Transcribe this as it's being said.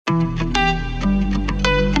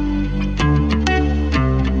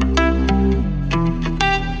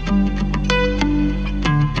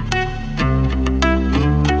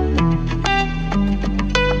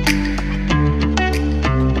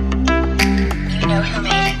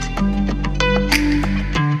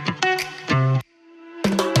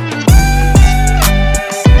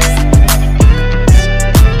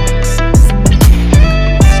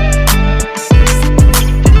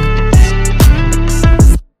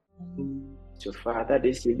So, Father,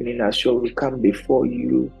 this evening, as sure we come before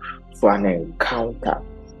you for an encounter.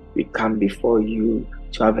 We come before you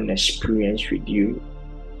to have an experience with you,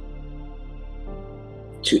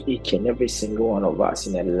 to each and every single one of us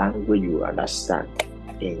in a language you understand.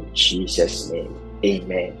 In Jesus' name,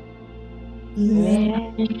 amen.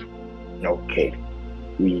 Amen. Okay,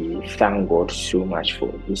 we thank God so much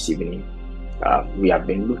for this evening. We have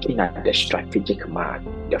been looking at the strategic man,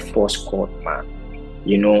 the force called man.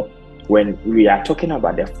 You know, when we are talking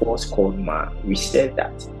about the force called man, we said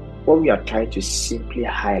that what we are trying to simply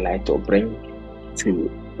highlight or bring to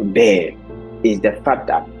bear is the fact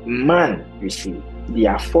that man, you see, they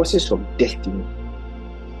are forces of destiny.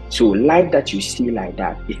 So life that you see like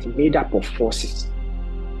that is made up of forces.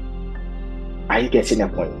 Are you getting the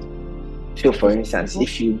point? So for instance,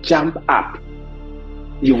 if you jump up,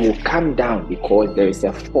 you will come down because there is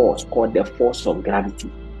a force called the force of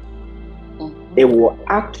gravity. It will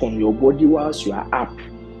act on your body whilst you are up,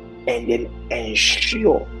 and then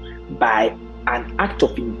ensure by an act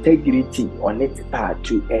of integrity on its part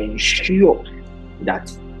to ensure that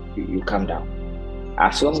you come down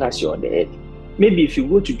as long as you're on the earth. Maybe if you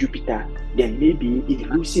go to Jupiter, then maybe it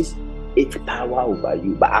loses its power over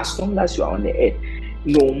you, but as long as you are on the earth,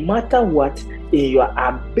 no matter what, in your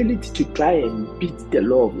ability to try and beat the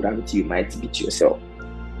law of gravity, you might beat yourself.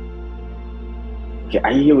 Okay,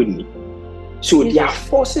 are you here with me? So there are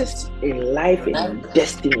forces in life and in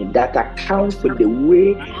destiny that account for the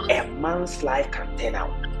way a man's life can turn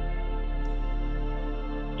out.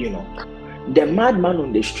 You know, the madman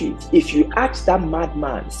on the street, if you ask that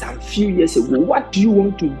madman some few years ago, what do you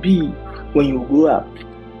want to be when you grow up?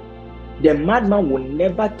 The madman will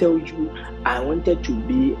never tell you, I wanted to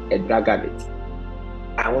be a drug addict.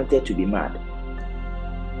 I wanted to be mad.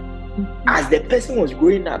 As the person was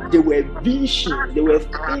growing up, there were visions, there were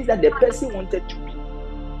things that the person wanted to be.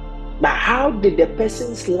 But how did the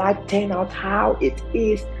person's life turn out how it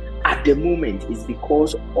is at the moment is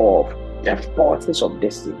because of the forces of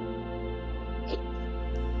destiny.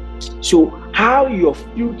 So how your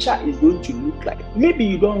future is going to look like. Maybe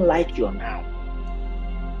you don't like your now.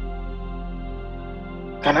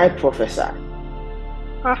 Can I prophesy?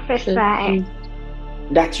 Prophesy.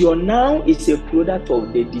 That your now is a product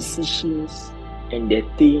of the decisions and the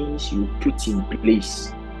things you put in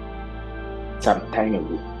place some time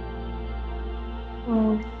ago.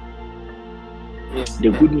 The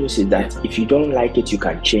good news is that if you don't like it, you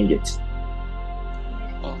can change it.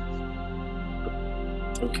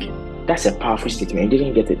 Okay, that's a powerful statement. You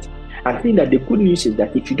didn't get it. I think that the good news is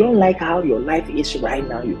that if you don't like how your life is right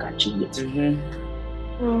now, you can change it.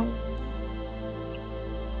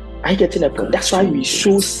 Are you getting a point? That's why we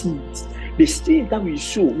sow seeds. The seeds that we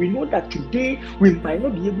sow, we know that today we might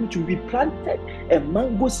not be able to. We planted a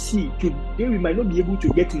mango seed. Today we might not be able to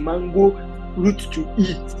get mango root to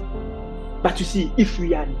eat. But you see, if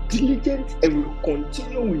we are diligent and we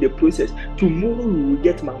continue with the process, tomorrow we will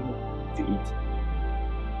get mango to eat.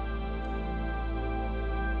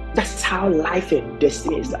 That's how life and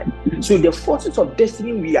destiny is like. So the forces of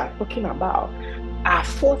destiny we are talking about are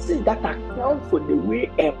forces that account for the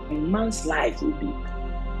way a man's life will be.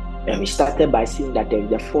 And we started by saying that there is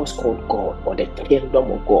the force called God or the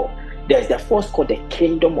kingdom of God. There's the force called the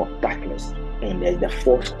kingdom of darkness, and there's the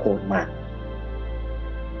force called man.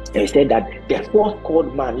 And we said that the force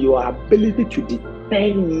called man, your ability to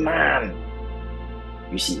discern man,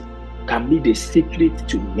 you see, can be the secret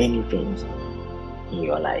to many things in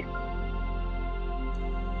your life.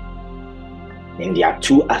 And there are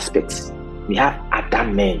two aspects. We have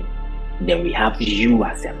Adam man, then we have you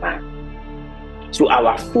as a man. So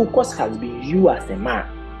our focus has been you as a man,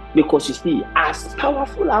 because you see, as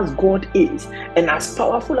powerful as God is and as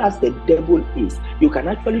powerful as the devil is, you can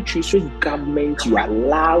actually choose which government you are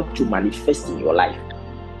allowed to manifest in your life.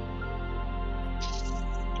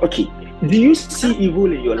 Okay, do you see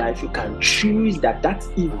evil in your life? You can choose that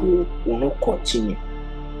evil will not continue.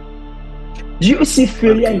 Do you see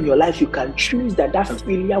failure in your life? You can choose that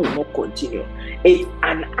failure will not continue. It's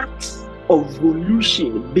an act of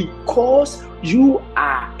evolution because you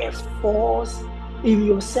are a force in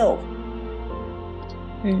yourself.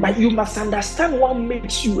 But you must understand what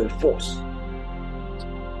makes you a force.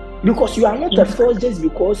 Because you are not a force just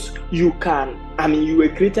because you were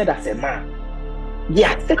created as a man. There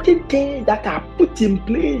are certain things that are put in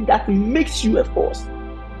place that makes you a force.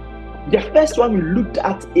 The first one we looked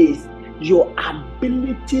at is your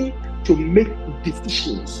ability to make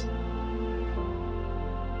decisions.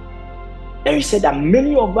 And we said that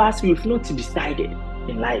many of us we've not decided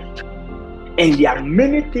in life. And there are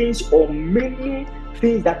many things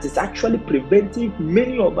that is actually preventing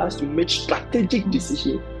many of us to make strategic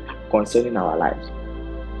decisions concerning our lives.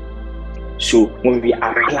 So when we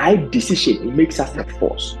apply decision, it makes us a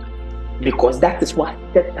force, because that is what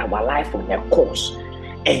sets our life on a course,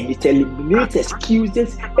 and it eliminates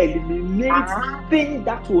excuses, eliminates things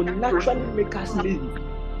that will naturally make us lazy.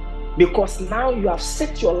 Because now you have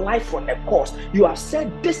set your life on a course. You have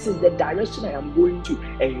said, this is the direction I am going to,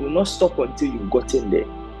 and you will not stop until you've gotten the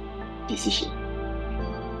decision.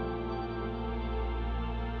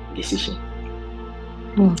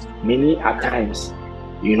 Many at times,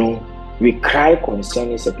 we cry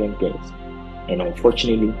concerning certain things, and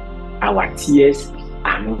unfortunately, our tears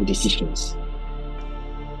are not decisions.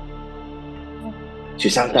 So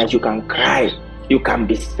sometimes you can cry, you can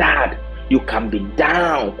be sad, you can be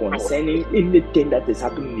down concerning anything that is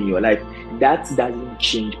happening in your life. That doesn't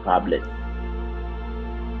change problems.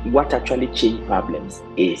 What actually changes problems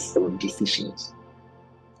is decisions.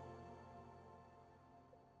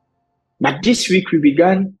 But this week we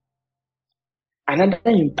began another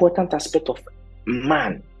important aspect of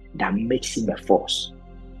man that makes him a force.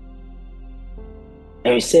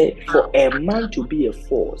 And we say, for a man to be a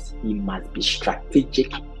force, he must be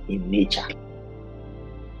strategic in nature.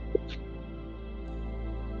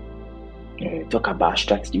 When we talk about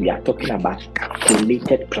strategy, we are talking about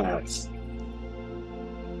calculated plans.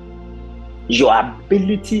 Your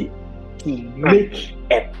ability to make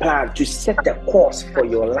a plan, to set a course for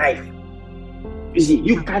your life. You see,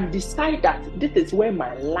 you can decide that this is where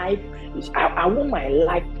my life is. I want my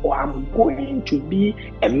life, or I'm going to be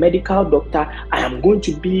a medical doctor. I am going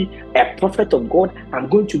to be a prophet of God. I'm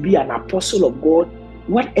going to be an apostle of God.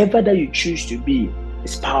 Whatever that you choose to be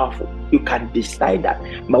is powerful. You can decide that.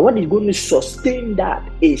 But what is going to sustain that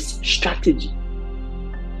is strategy.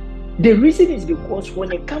 The reason is because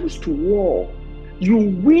when it comes to war, you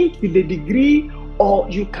win to the degree, or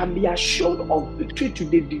you can be assured of victory to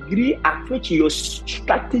the degree at which your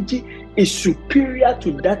strategy is superior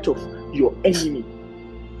to that of your enemy.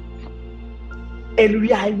 And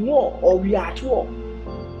we are in war, or we are at war.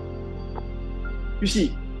 You see,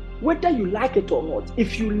 whether you like it or not,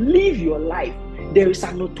 if you live your life, there is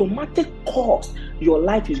an automatic course your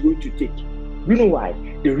life is going to take. You know why?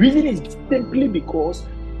 The reason is simply because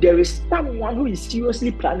there is someone who is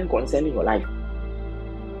seriously planning concerning your life.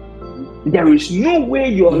 There is no way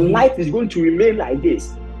your life is going to remain like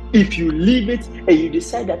this. If you leave it and you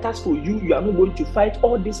decide that as for you, you are not going to fight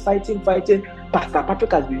all this fighting. Pastor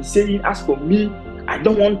Patrick has been saying, as for me, I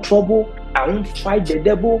don't want trouble. I won't fight the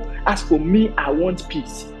devil. As for me, I want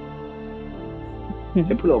peace.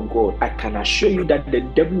 People of God, I can assure you that the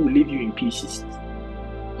devil will leave you in pieces.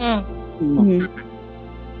 Okay.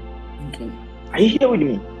 Are you here with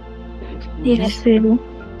me? Yes, sir.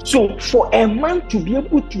 So for a man to be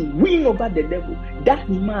able to win over the devil, that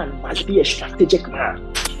man must be a strategic man.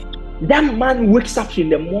 That man wakes up in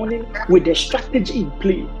the morning with a strategy in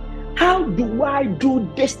play. How do I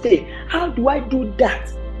do this thing? How do I do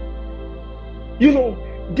that?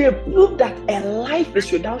 They prove that a life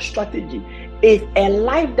is without strategy is a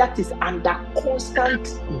life that is under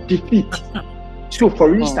constant defeat. So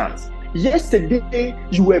for instance, yesterday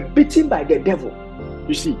you were beaten by the devil.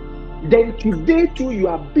 You see, then today too you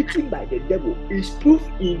are beaten by the devil. It's proof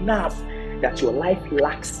enough that your life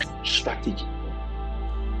lacks strategy.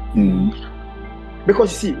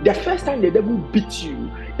 Because you see, the first time the devil beats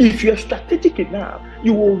you, if you're strategic enough,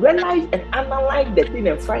 you will realize and analyze the thing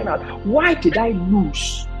and find out, why did I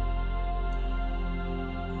lose?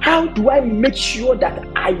 How do I make sure that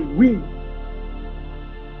I win?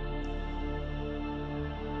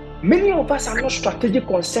 Many of us are not strategic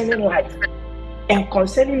concerning life and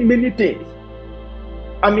concerning many things.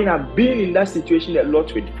 I've been in that situation a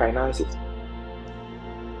lot with finances.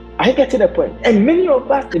 I get to the point. And many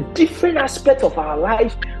of us, the different aspects of our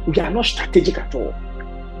life, we are not strategic at all.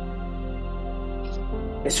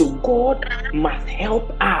 And so God must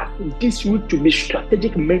help us this week to be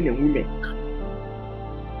strategic men and women.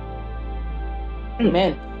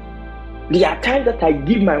 Amen. There are times that I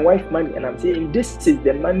give my wife money and I'm saying, this is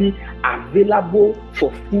the money available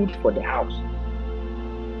for food for the house.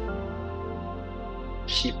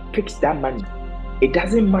 She picks that money. It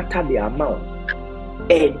doesn't matter the amount.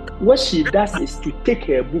 And what she does is to take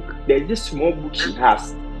her book. There's this small book she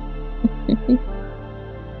has.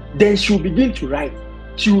 Then she will begin to write.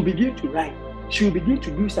 She will begin to write. She will begin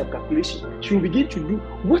to do some calculation. She will begin to do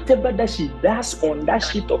whatever that she does on that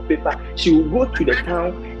sheet of paper. She will go to the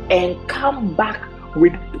town and come back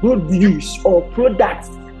with produce or products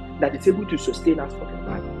that is able to sustain us for the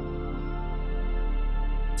month.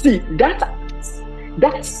 See,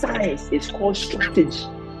 that science is called strategy.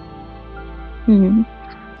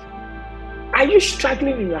 Are you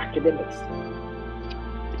struggling in your academics?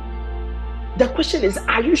 The question is,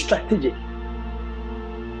 are you strategic?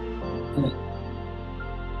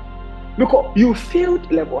 Because you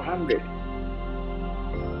failed level 100.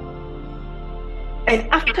 And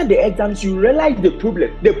after the exams, you realize the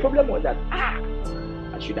problem. The problem was that,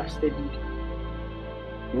 I should have studied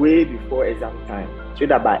way before exam time. So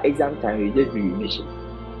that by exam time, you just be revision.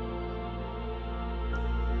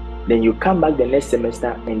 Then you come back the next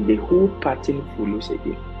semester and the whole pattern follows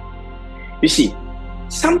again. You see,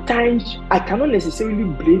 sometimes I cannot necessarily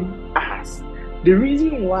blame us. The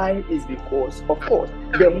reason why is because, of course,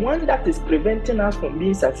 the one that is preventing us from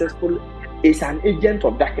being successful is an agent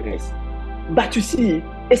of darkness. But you see,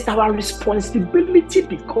 it's our responsibility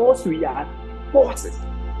because we are forces.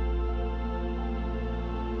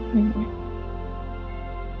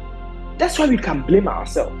 That's why we can blame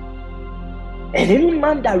ourselves. And any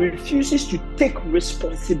man that refuses to take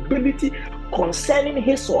responsibility concerning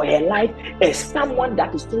his or her life is someone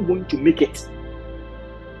that is not going to make it.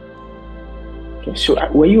 Okay, so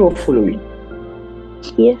were you all following?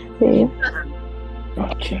 Yes, sir.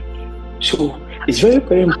 Okay. So it's very,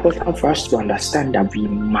 very important for us to understand that we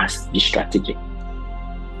must be strategic.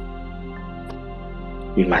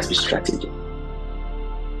 We must be strategic.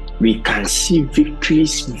 We can see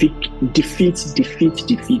victories, defeat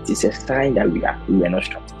is a sign that we are not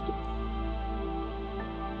strategic.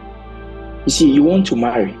 You see, you want to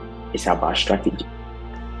marry, it's about strategy.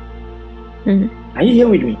 Are you here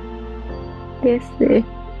with me? Yes, sir.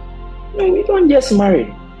 No, we don't just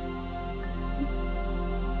marry.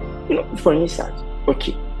 You know, for instance,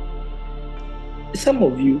 okay, some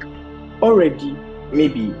of you already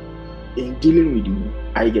maybe in dealing with me,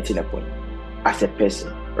 are you getting a point? As a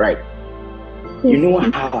person, right? You know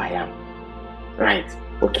how I am, right?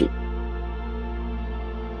 Okay.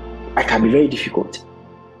 I can be very difficult.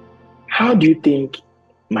 How do you think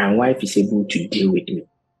my wife is able to deal with me?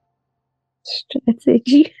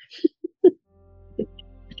 Strategy.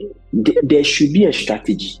 There should be a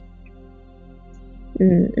strategy.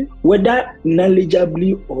 Whether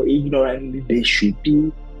knowledgeably or ignorantly, there should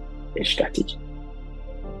be a strategy.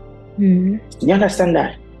 You understand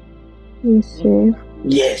that? Yes, sir.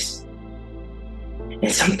 Yes.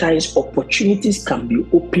 And sometimes opportunities can be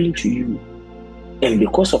open to you. And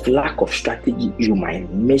because of lack of strategy, you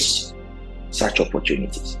might miss such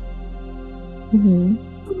opportunities.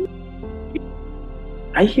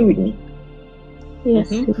 Are you here with me? Yes,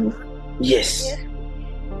 sir. Yes.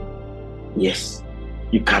 Yes.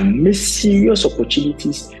 You can miss serious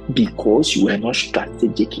opportunities because you were not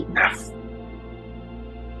strategic enough.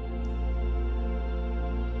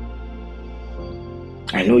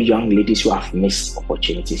 I know young ladies who have missed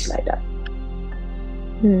opportunities like that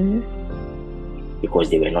because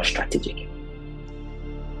they were not strategic.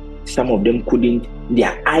 Some of them couldn't,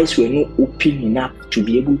 their eyes were not open enough to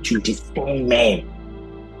be able to discern men.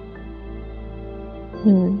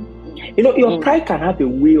 You know, your pride can have a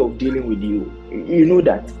way of dealing with you. You know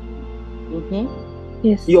that?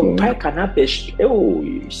 Yes. Your pride can have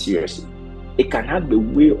seriously. It can have a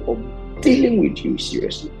way of dealing with you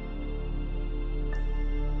seriously.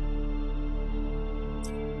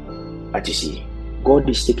 But you see, God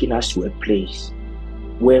is taking us to a place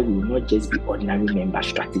where we will not just be ordinary men, but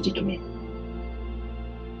strategic men.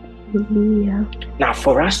 Hallelujah. Now,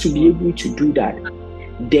 for us to be able to do that,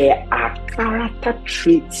 there are character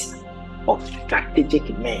traits of strategic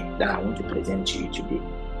men that I want to present to you today.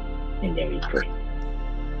 And then we pray.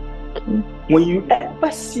 When you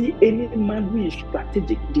ever see any man who is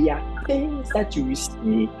strategic, there are things that you will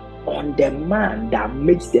see on the man that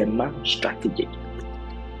makes the man strategic.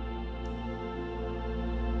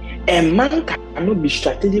 A man cannot be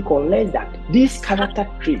strategic unless that these character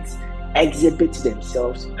traits exhibit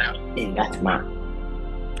themselves in that man.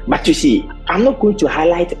 But you see, I'm not going to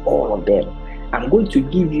highlight all of them. I'm going to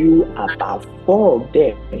give you about 4 of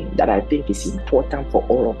them that I think is important for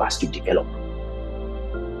all of us to develop.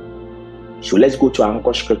 So let's go to our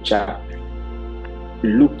anchor scripture,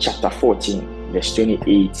 Luke chapter 14, verse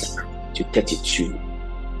 28 to 32.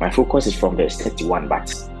 My focus is from verse 31,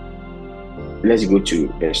 but let's go to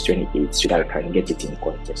verse 28 so that we can get it in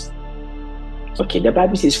context. Okay, the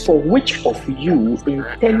Bible says, "For which of you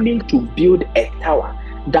intending to build a tower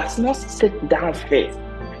does not sit down first.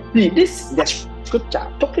 See, this the scripture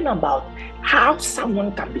talking about how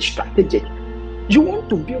someone can be strategic. You want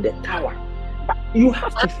to build a tower, but you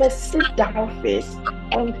have to first sit down first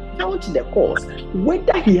and count the cost,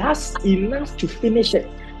 whether he has enough to finish it.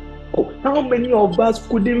 Oh, how many of us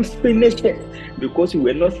couldn't finish it because we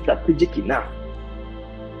were not strategic enough?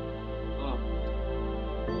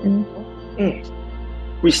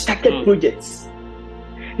 We started projects.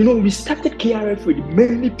 We started KRF with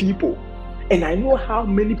many people, and I know how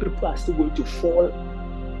many people are still going to fall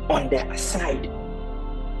on their side.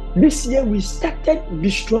 This year we started Be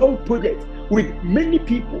Strong project with many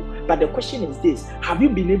people, but the question is this: have you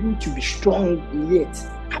been able to be strong yet?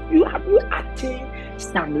 Have you attained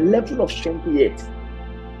some level of strength yet?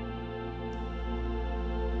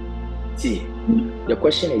 See, the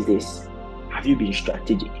question is this: have you been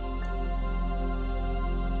strategic?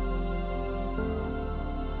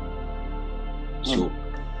 So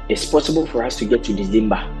it's possible for us to get to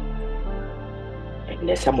December and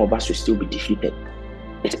then some of us will still be defeated.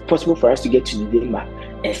 It's possible for us to get to December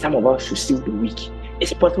and some of us will still be weak.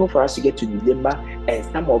 It's possible for us to get to December and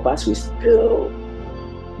some of us will still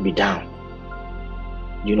be down.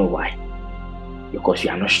 You know why? Because we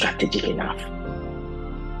are not strategic enough.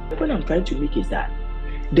 The point I'm trying to make is that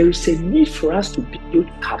there is a need for us to build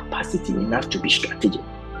capacity enough to be strategic.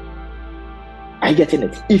 Are you getting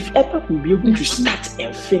it? If ever we be able to start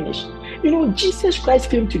and finish, Jesus Christ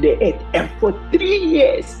came to the earth, and for 3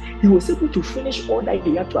 years he was able to finish all that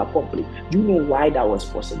he had to accomplish. Do you know why that was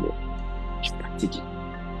possible? Strategy.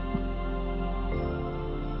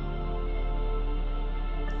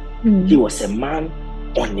 He was a man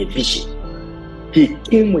on a vision. He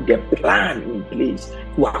came with a plan in place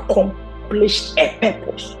to accomplish a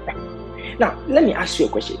purpose. Now, let me ask you a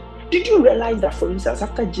question. Did you realize that, for instance,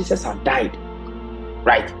 after Jesus had died,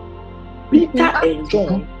 right, Peter and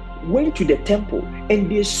John went to the temple and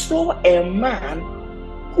they saw a man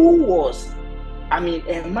who was, a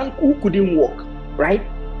man who couldn't walk, right?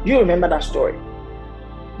 Do you remember that story?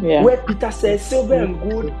 Yeah. Where Peter says, silver and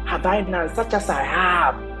gold have I none, such as I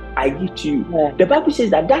have, I give to you. Yeah. The Bible says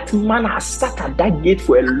that man has sat at that gate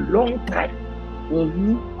for a long time.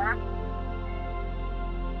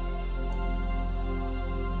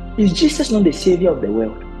 Is Jesus not the savior of the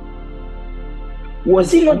world?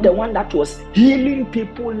 Was he not the one that was healing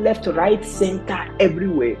people left, right, center,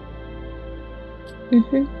 everywhere?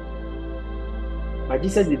 But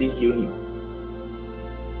Jesus didn't heal him.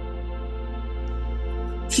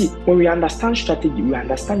 See, when we understand strategy, we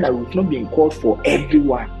understand that we've not been called for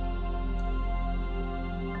everyone.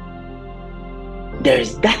 There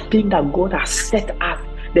is that thing that God has set up.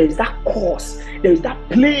 There is that course. There is that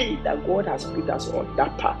plane that God has put us on,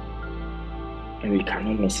 that path. And we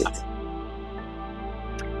cannot miss it.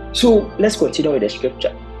 So let's continue with the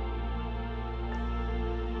scripture.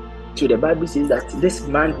 So the Bible says that this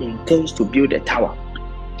man intends to build a tower.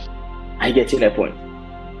 Are you getting the point?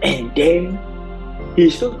 And then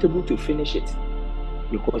he's not able to finish it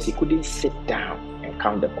because he couldn't sit down and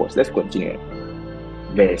count the cost. Let's continue.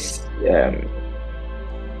 Verse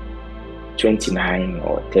 29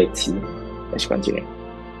 or 30. Let's continue.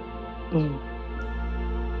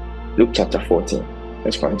 Luke chapter 14.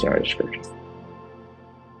 Let's continue with the scriptures.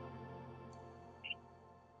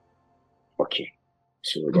 Okay,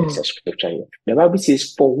 so there's a scripture here. The Bible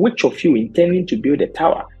says, for which of you intending to build a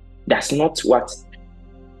tower does not what?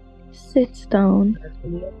 Sit down.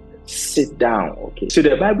 Sit down. Okay, so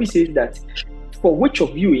the Bible says that for which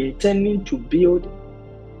of you intending to build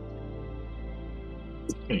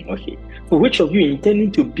for which of you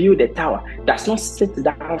intending to build a tower does not sit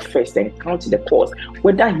down first and count the cost,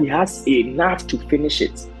 whether he has enough to finish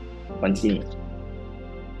it. Continue.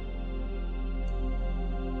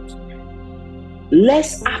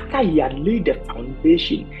 Lest after he had laid the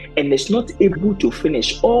foundation and is not able to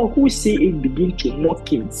finish, all who say it begin to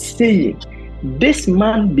mock him, saying, this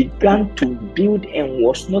man began to build and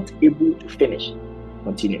was not able to finish.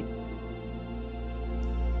 Continue.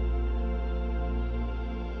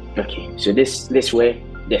 Okay, so this where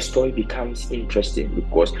the story becomes interesting,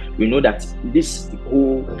 because we know that this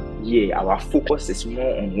whole year our focus is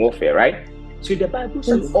more on warfare, right? So the Bible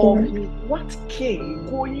says, what king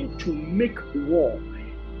going to make war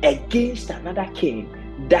against another king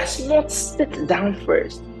does not sit down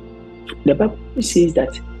first? The Bible says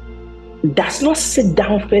that does not sit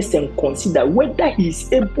down first and consider whether he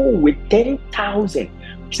is able with 10,000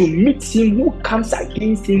 to meet him who comes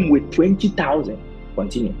against him with 20,000.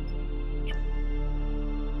 Continue.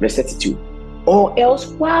 Verse 32. Or else,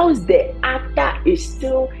 whilst the other is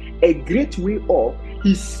still a great way off,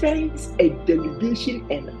 he sends a delegation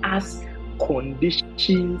and asks,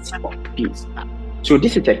 conditions of peace. So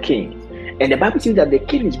this is a king, and the Bible says that the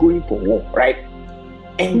king is going for war, right?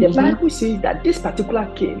 And the Bible says that this particular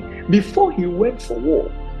king, before he went for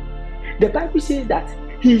war, the Bible says that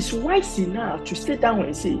he is wise enough to sit down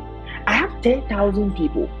and say, I have 10,000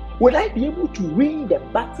 people. Will I be able to win the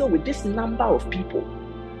battle with this number of people?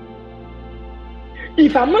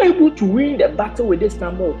 If I'm not able to win the battle with this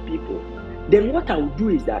number of people, then what I will do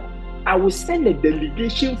is that I will send a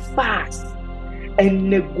delegation fast and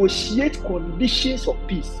negotiate conditions of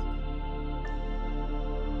peace.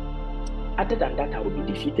 Other than that, I will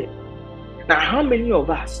be defeated. Now, how many of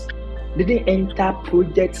us didn't enter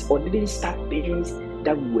projects or didn't start things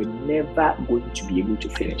that we were never going to be able to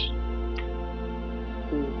finish?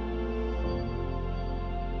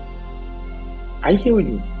 Are you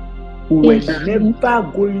hearing me? We were never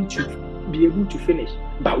going to be able to finish,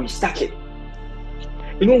 but we started.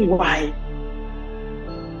 You know why?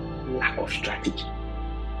 Lack of strategy.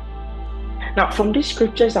 Now, from these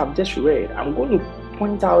scriptures I've just read, I'm going to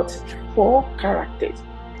point out 4 characters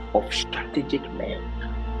of strategic men.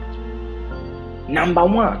 Number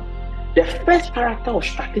 1, the first character of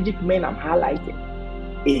strategic men I'm highlighting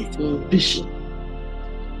is vision.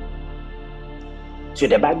 So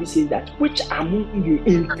the Bible says that which among you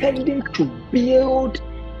intending to build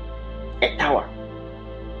a tower?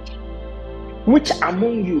 Which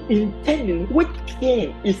among you intending, which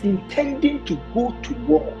king is intending to go to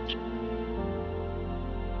war?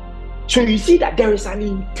 So you see that there is an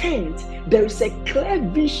intent, there is a clear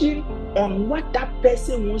vision on what that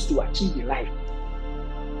person wants to achieve in life.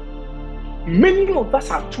 Many of us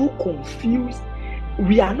are too confused.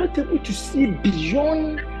 We are not able to see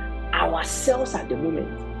beyond ourselves at the moment.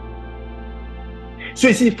 So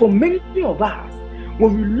you see, for many of us,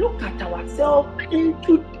 when we look at ourselves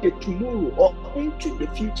into the tomorrow or into the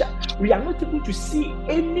future, we are not able to see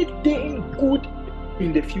anything good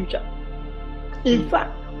in the future. In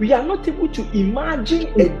fact, we are not able to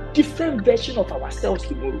imagine a different version of ourselves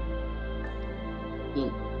tomorrow.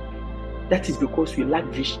 That is because we lack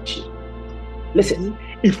vision. Listen,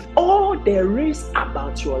 if all there is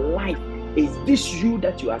about your life is this you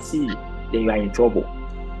that you are seeing, then you are in trouble.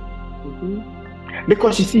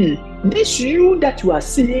 Because you see, this you that you are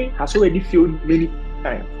seeing has already failed many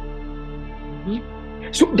times.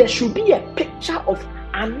 So there should be a picture of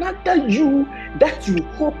another you that you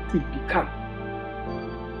hope to become.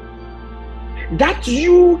 That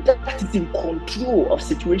you that is in control of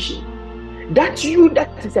situation. That you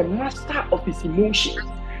that is a master of his emotions.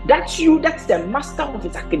 That you that's the master of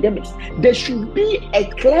his academics. There should be a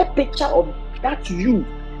clear picture of that you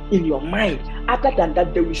in your mind. Other than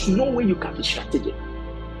that, there is no way you can be strategic.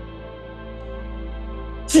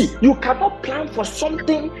 See, you cannot plan for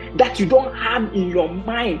something that you don't have in your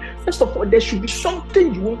mind. First of all, there should be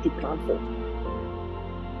something you want to plan for.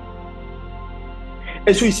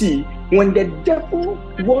 And so you see, when the devil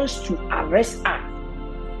wants to arrest us,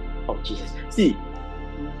 oh Jesus, see,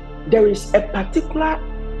 there is a particular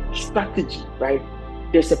strategy, right?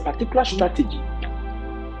 There's a particular strategy.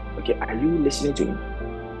 Okay, are you listening to me?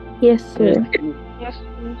 Yes, sir. Yes.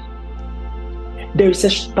 There is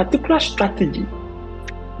a particular strategy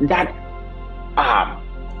that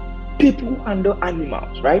people who handle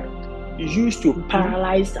animals, right, use to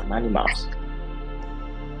paralyze some animals.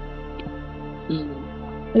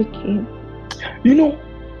 Okay. You know,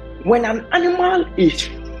 when an animal is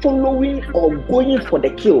following or going for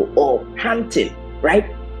the kill or hunting, right?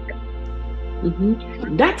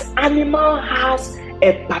 That animal has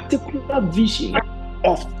a particular vision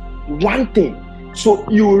of one thing. So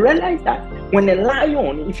you realize that when a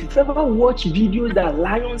lion, if you've ever watched videos that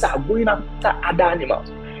lions are going after other animals,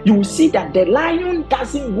 you will see that the lion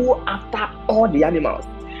doesn't go after all the animals.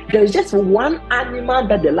 There is just one animal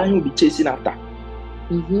that the lion will be chasing after.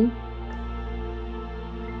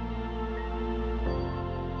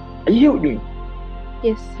 Are you hearing me?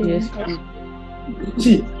 Yes, sir. Yes.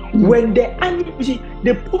 See, when the animal, you see,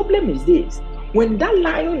 the problem is this: when that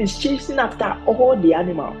lion is chasing after all the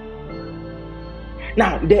animals,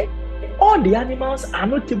 now all the animals are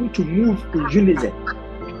not able to move in unison.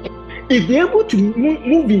 If they're able to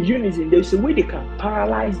move in unison, there's a way they can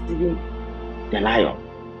paralyze the lion.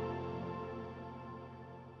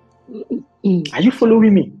 Are you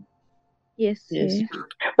following me? Yes, sir. Yes.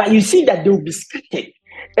 But you see that they will be scattered.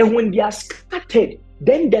 And when they are scattered,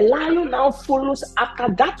 then the lion now follows after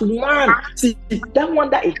that one. See, that one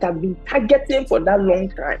that it has been targeting for that long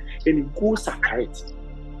time, and it goes after it.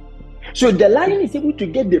 So the lion is able to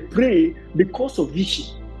get the prey because of vision.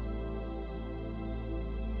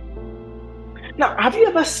 Now, have you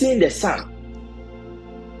ever seen the sun?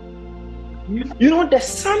 You know, the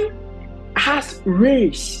sun has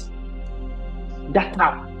rays that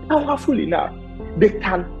are powerful enough. They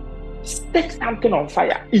can set something on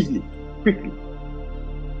fire easily, quickly.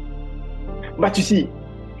 But you see,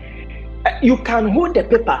 you can hold the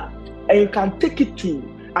paper and you can take it to,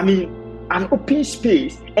 an open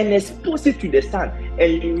space and expose it to the sun,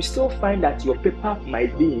 and you will still find that your paper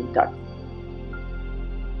might be intact.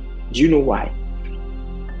 Do you know why?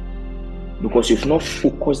 Because you've not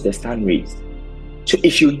focused the sun rays. So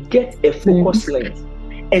if you get a focus lens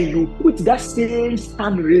and you put that same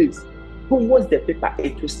sun rays towards the paper,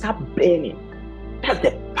 it will start burning. That's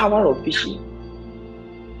the power of vision.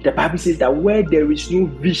 The Bible says that where there is no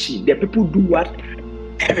vision, the people do what?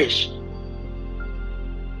 Perish.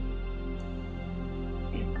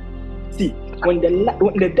 See, when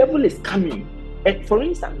the devil is coming, and for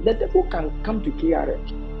instance, the devil can come to KRF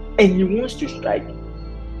and he wants to strike.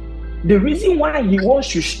 The reason why he wants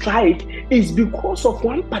to strike is because of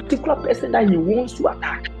one particular person that he wants to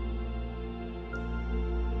attack.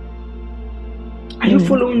 Are you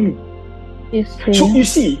following me? Yes, sir. So you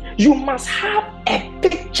see, you must have a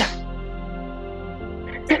picture.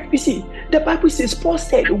 You see, the Bible says, Paul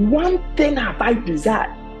said, one thing have I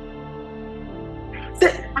desired.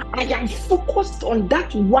 Said, I am focused on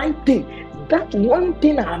that one thing. That one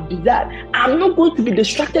thing I have desired. I'm not going to be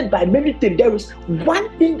distracted by many things. There is one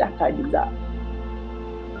thing that I desire.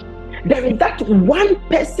 There is that one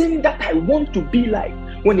person that I want to be like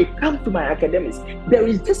when it comes to my academics. There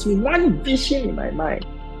is this one vision in my mind.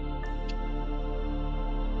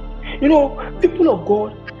 You know, people of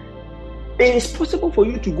God, it is possible for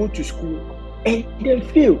you to go to school and then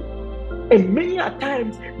fail. And many a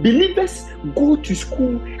times, believers go to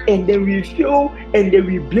school and they will fail and they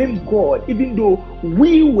will blame God, even though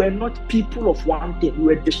we were not people of one thing.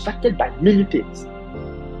 We were distracted by many things.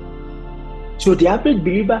 So the average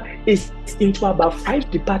believer is into about 5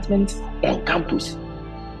 departments on campus.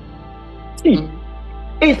 See,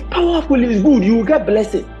 it's powerful, it's good, you will get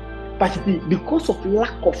blessed. But because of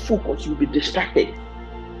lack of focus, you'll be distracted.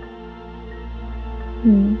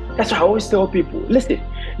 That's why I always tell people, listen,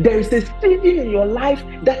 there is a season in your life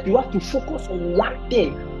that you have to focus on one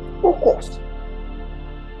thing. Focus.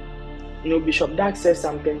 You know, Bishop Dag said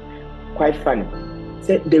something quite funny. He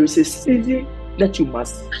said there is a season that you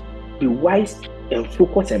must be wise and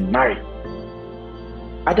focus and marry.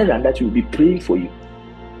 Other than that, we will be praying for you.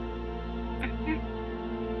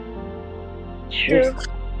 Sure. Yes.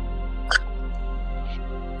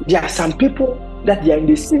 There are some people that they are in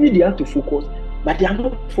the season they have to focus, but they are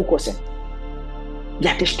not focusing. They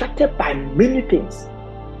are distracted by many things.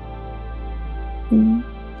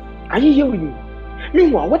 Are you here with me?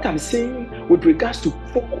 Meanwhile, what I'm saying with regards to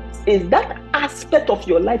focus is that aspect of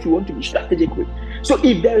your life you want to be strategic with. So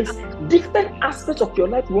if there is different aspects of your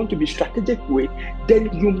life you want to be strategic with,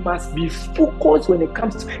 then you must be focused when it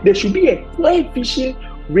comes to, there should be a clear vision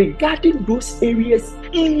regarding those areas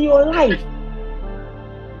in your life.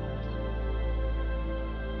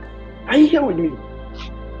 Are you here with me?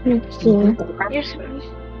 Yes.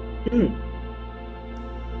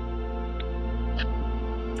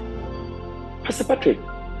 Pastor Patrick,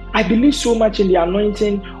 I believe so much in the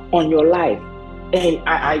anointing on your life, and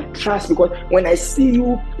I trust, because when I see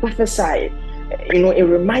you prophesy, you know, it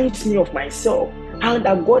reminds me of myself, how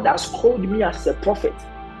that God has called me as a prophet.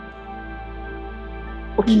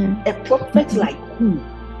 Okay, a prophet like who?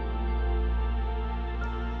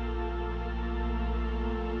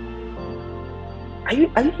 Are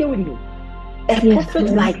you here with me? A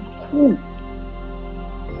prophet like who?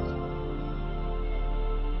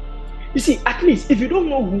 You see, at least if you don't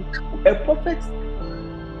know who, a prophet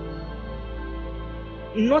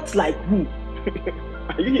not like who.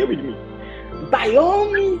 Are you here with me? By all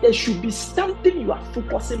means, there should be something you are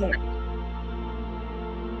focusing on.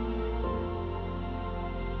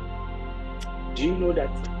 Do you know that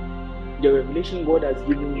the revelation God has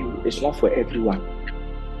given you is not for everyone?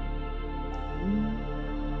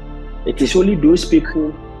 It is only those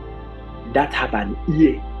people that have an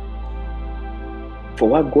ear for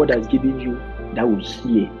what God has given you that will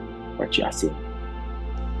hear what you are saying.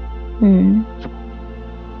 You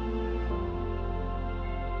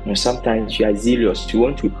know, sometimes you are zealous. You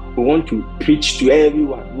want to preach to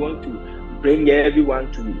everyone. You want to bring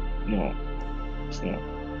everyone to you. No.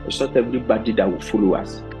 It's not everybody that will follow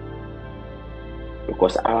us,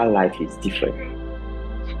 because our life is different.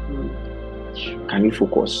 Can you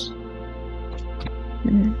focus?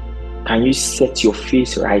 Can you set your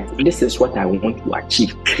face right? This is what I want to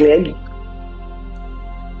achieve clearly.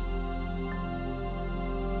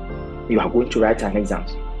 You are going to write an exam.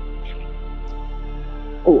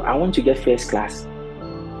 Oh, I want to get first class.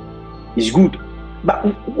 It's good. But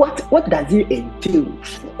what does it entail?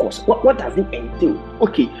 Focus. What does it entail?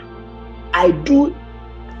 Okay, I do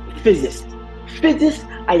physics. Physics,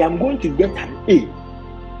 I am going to get an A.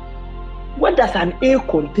 What does an A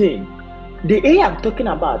contain? The A I'm talking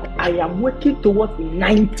about, I am working towards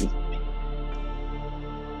 90.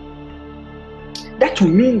 That will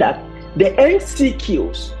mean that the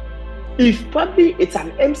MCQs, if probably it's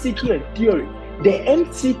an MCQ and theory, the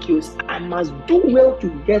MCQs, I must do well to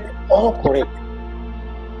get all correct.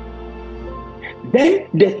 Then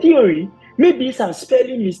the theory, maybe some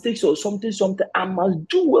spelling mistakes or something, I must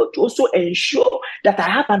do well to also ensure that I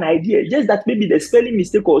have an idea. Just that maybe the spelling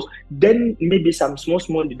mistake was, then maybe some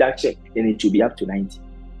small deduction, and it will be up to 90.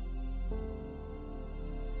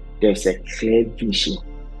 There's a clear vision.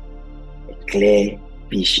 A clear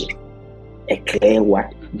vision. A clear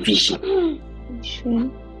what? Vision.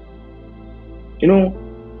 You know,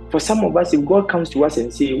 for some of us, if God comes to us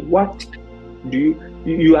and say, what do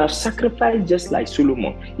you have sacrificed just like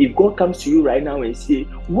Solomon. If God comes to you right now and say,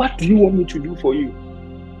 what do you want me to do for you?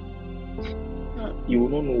 You will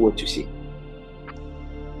not know what to say.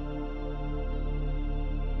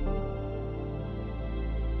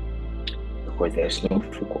 Because there is no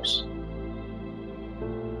focus.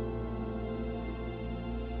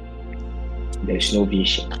 There is no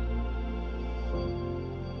vision.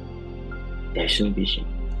 There is no vision.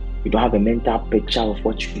 You don't have a mental picture of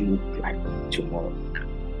what you look like tomorrow.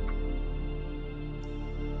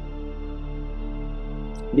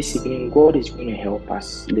 This evening, God is going to help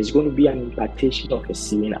us. There's going to be an impartation of a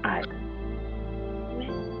seeing eye.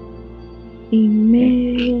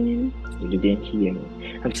 Amen. You didn't hear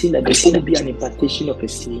me. I'm saying that there's going to be an impartation of a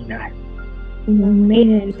seeing eye.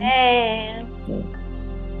 Amen.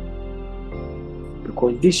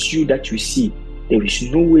 Because this you that you see, there is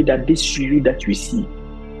no way that this you that you see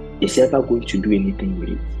is ever going to do anything with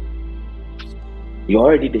it. You're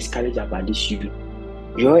already discouraged about this you.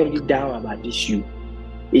 You're already down about this you.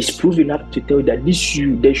 It's proven enough to tell you that this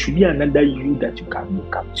you, there should be another you that you can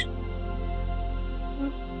look up to.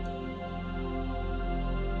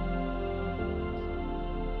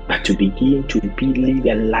 But to begin to live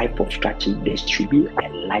a life of strategy, there should be a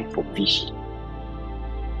life of vision.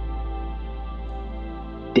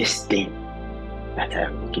 This thing that I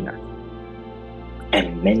am looking at, a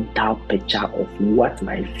mental picture of what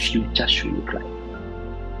my future should look like.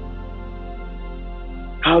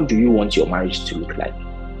 How do you want your marriage to look like?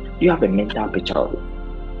 You have a mental picture of it.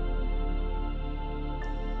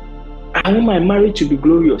 I want my marriage to be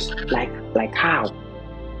glorious. Like how?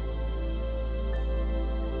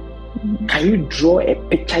 Can you draw a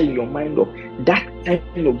picture in your mind of that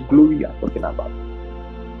kind of glory you are talking about?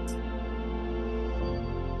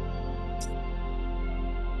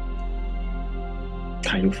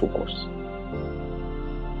 Can you focus?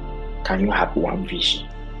 Can you have one vision?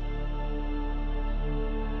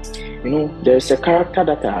 You know, there's a character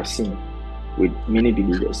that I have seen with many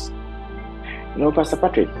believers. You know, Pastor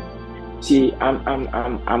Patrick, see,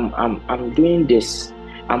 I'm doing this.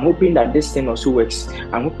 I'm hoping that this thing also works.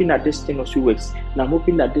 I'm hoping that this thing also works. And I'm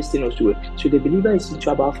hoping that this thing also works. So the believer is into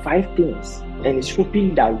about 5 things and is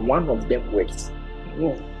hoping that one of them works.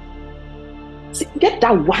 No. See, get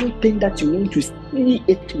that one thing that you want to see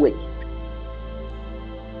it work.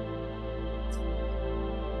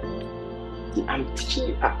 See, I'm teaching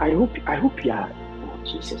you. I hope you are. Oh,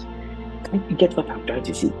 Jesus. Can you get what I'm trying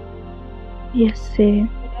to say? Yes, sir.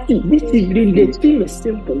 See, this evening, the thing is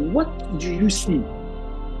simple. What do you see?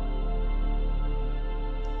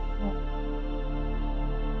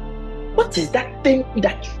 What is that thing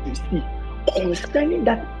that you see concerning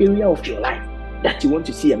that area of your life that you want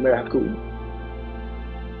to see a miracle in?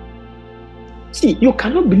 See, you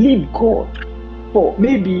cannot believe God for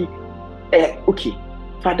maybe, okay,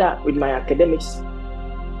 Father, with my academics,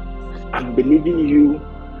 I'm believing you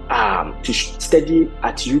to study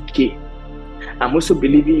at UK. I'm also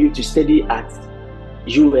believing you to study at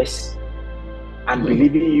US. I'm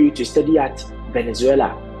believing you to study at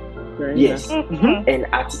Venezuela. Yes, and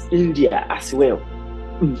at India as well.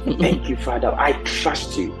 Thank you, Father. I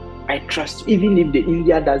trust you. I trust you. Even if the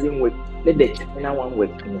India doesn't work, let the China one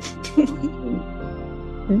work.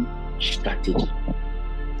 Strategy.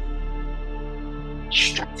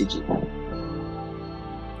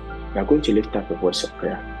 We are going to lift up a voice of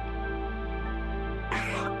prayer.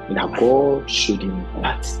 That God should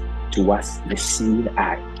impart to us the seeing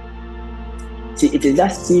eye. See, it is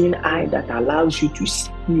that seeing eye that allows you to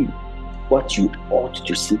see what you ought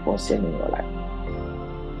to see concerning your life.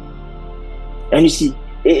 And you see,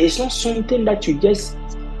 it's not something that you just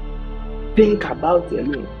think about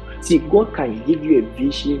alone. See, God can give you a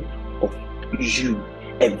vision of you,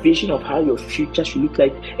 a vision of how your future should look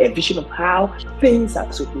like, a vision of how things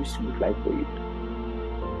are supposed to look like for you.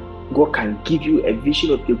 God can give you a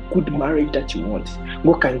vision of the good marriage that you want.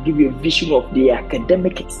 God can give you a vision of the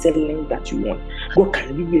academic excellence that you want. God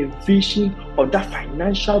can give you a vision of that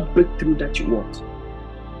financial breakthrough that you want.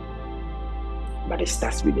 But it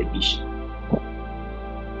starts with a vision.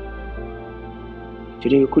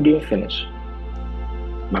 Today you couldn't finish,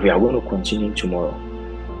 but we are going to continue tomorrow.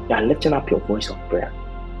 You are lifting up your voice of prayer,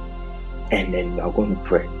 and then you are going to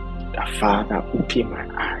pray that, Father, open my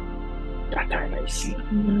eye that I may see.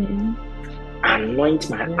 Amen. Anoint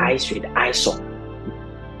my eyes with hyssop.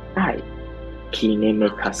 I kineme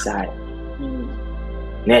kasai.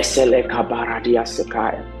 Nesele kabaradia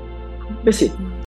sekaya. Listen,